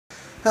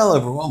Hello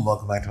everyone,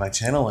 welcome back to my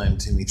channel. I'm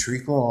Timmy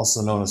Treacle,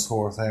 also known as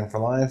Horror Fan for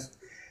Life.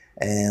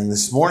 And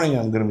this morning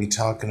I'm going to be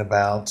talking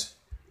about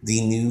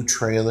the new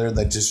trailer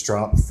that just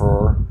dropped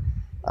for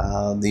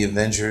the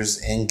Avengers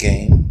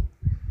Endgame.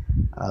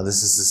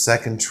 This is the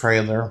second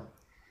trailer.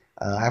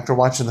 After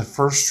watching the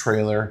first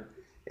trailer,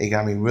 it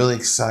got me really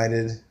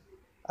excited.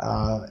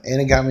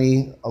 And it got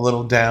me a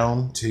little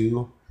down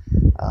too.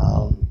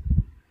 Um,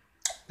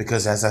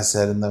 because as I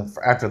said,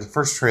 after the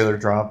first trailer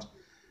dropped,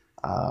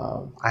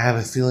 I have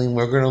a feeling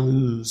we're going to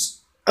lose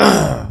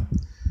a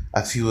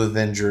few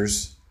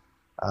Avengers.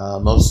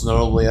 Most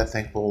notably, I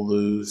think we'll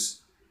lose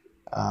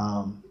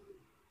um,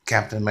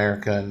 Captain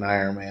America and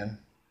Iron Man.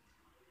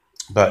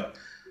 But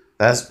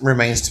that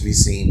remains to be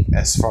seen.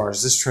 As far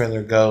as this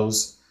trailer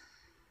goes,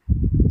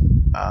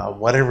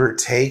 whatever it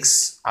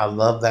takes, I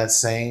love that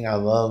saying. I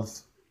love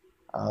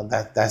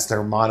that's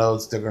their motto.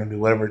 They're going to do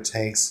whatever it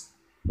takes.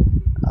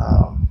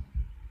 Um,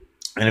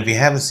 and if you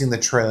haven't seen the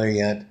trailer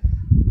yet,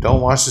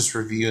 don't watch this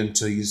review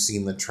until you've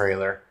seen the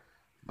trailer.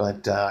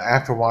 But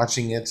after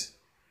watching it,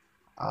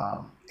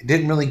 it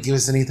didn't really give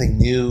us anything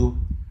new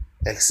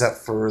except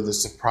for the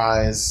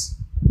surprise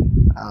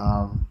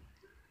um,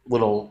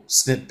 little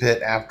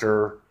snippet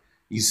after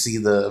you see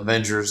the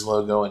Avengers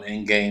logo and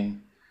Endgame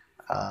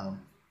um,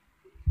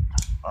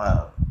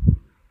 uh,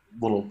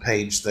 little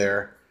page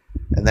there.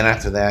 And then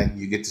after that,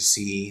 you get to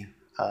see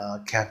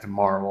Captain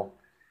Marvel.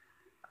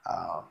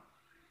 Uh,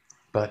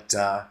 but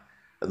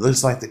it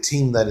looks like the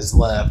team that is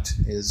left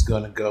is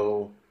going to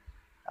go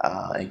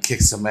and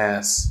kick some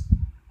ass.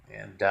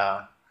 And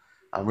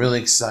I'm really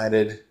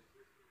excited,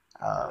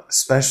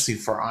 especially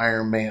for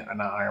Ant-Man,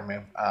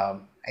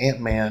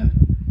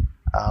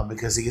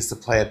 because he gets to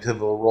play a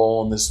pivotal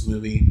role in this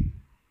movie.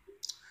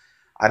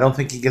 I don't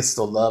think he gets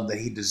the love that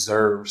he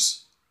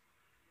deserves,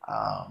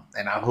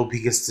 and I hope he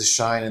gets to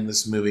shine in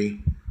this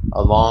movie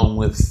along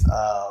with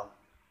a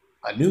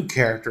new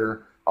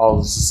character, although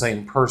it's the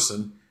same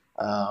person,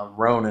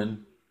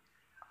 Ronan.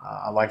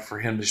 I'd like for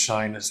him to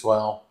shine as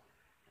well,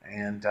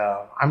 and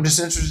I'm just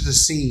interested to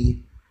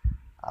see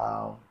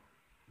uh,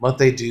 what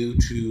they do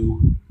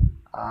to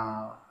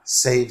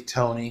save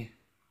Tony,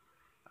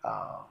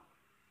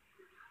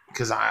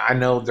 because I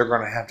know they're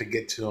going to have to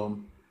get to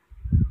him.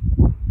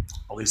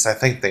 At least I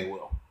think they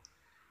will.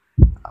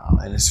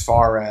 And as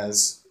far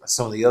as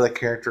some of the other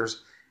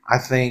characters, I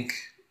think,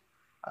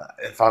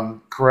 if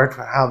I'm correct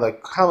with how the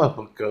comic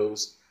book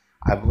goes,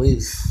 I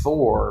believe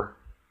Thor,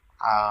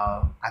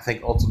 I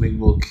think ultimately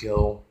will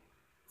kill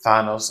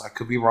Thanos. I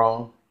could be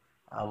wrong.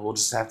 We'll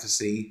just have to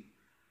see.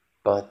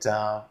 But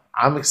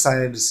I'm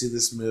excited to see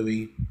this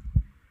movie.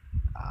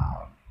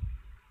 Uh,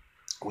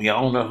 we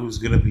all know who's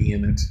going to be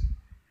in it.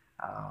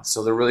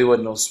 So there really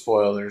wasn't no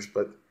spoilers.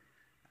 Uh,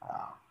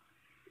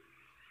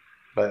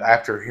 but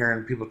after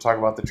hearing people talk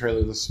about the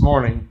trailer this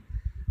morning,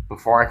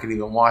 before I could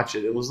even watch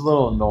it, it was a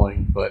little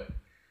annoying. But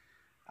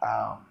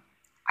um,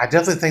 I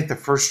definitely think the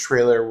first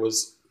trailer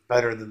was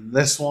better than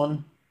this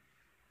one,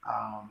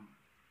 um,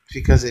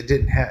 because it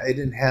didn't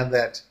have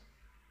that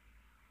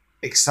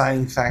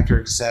exciting factor,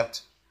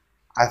 except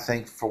I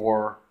think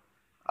for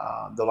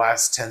the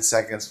last 10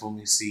 seconds when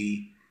we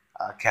see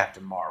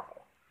Captain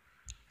Marvel.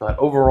 But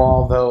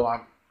overall, though,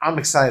 I'm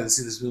excited to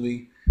see this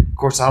movie. Of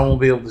course, I won't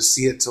be able to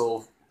see it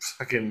till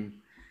fucking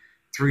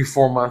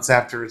 3-4 months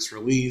after its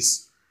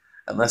release,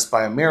 unless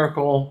by a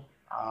miracle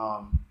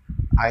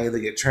I either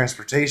get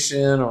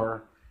transportation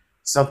or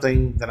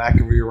something that I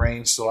can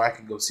rearrange so I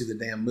can go see the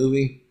damn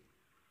movie.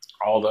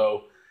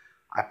 Although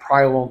I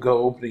probably won't go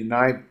opening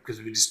night because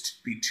it would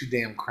just be too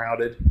damn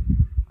crowded.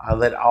 I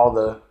let all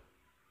the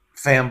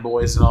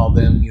fanboys and all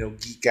them,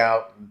 geek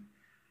out,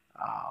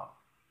 uh,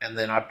 and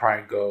then I'd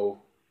probably go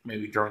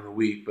maybe during the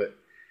week. But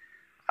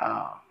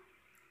uh,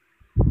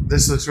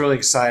 this looks really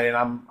exciting.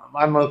 I'm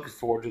looking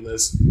forward to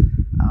this.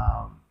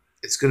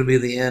 It's going to be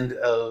the end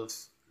of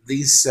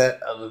these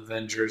set of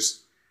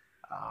Avengers.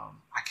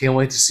 I can't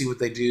wait to see what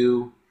they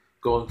do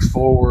going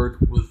forward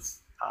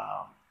with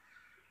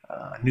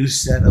a new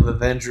set of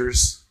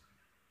Avengers.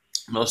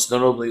 Most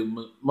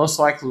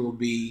likely will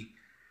be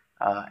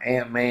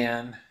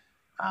Ant-Man,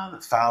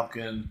 the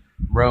Falcon,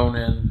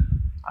 Ronan,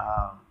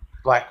 um,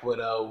 Black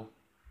Widow,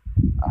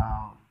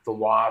 the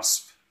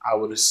Wasp, I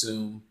would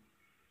assume,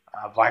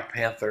 Black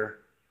Panther.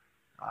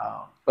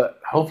 But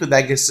hopefully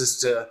that gets us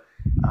to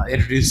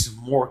introduce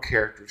some more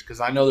characters, because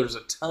I know there's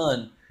a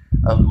ton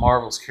of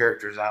Marvel's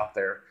characters out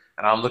there,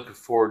 and I'm looking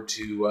forward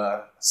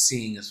to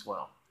seeing as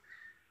well.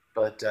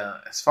 But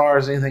as far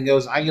as anything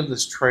goes, I give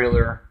this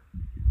trailer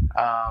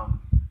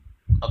um,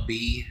 a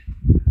B.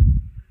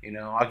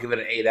 I'll give it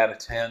an 8 out of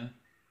 10.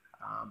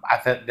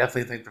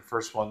 Definitely think the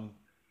first one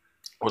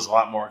was a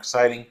lot more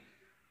exciting.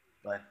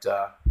 But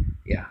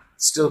yeah,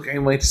 still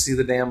can't wait to see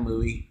the damn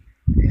movie.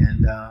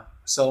 And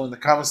so in the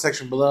comment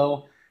section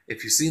below,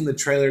 if you've seen the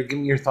trailer, give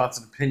me your thoughts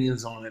and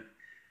opinions on it.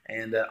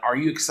 And are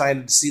you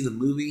excited to see the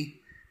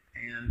movie?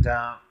 And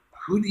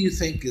who do you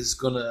think is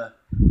going to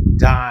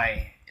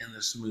die in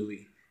this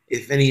movie,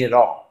 if any at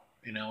all?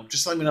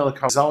 Just let me know in the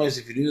comments. As always,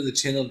 if you're new to the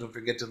channel, don't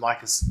forget to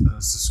like and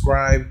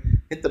subscribe.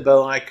 Hit the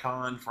bell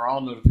icon for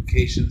all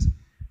notifications.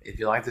 If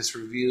you like this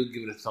review,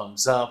 give it a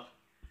thumbs up.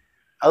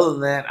 Other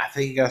than that, I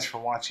thank you guys for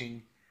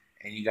watching,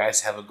 and you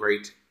guys have a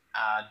great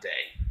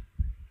day.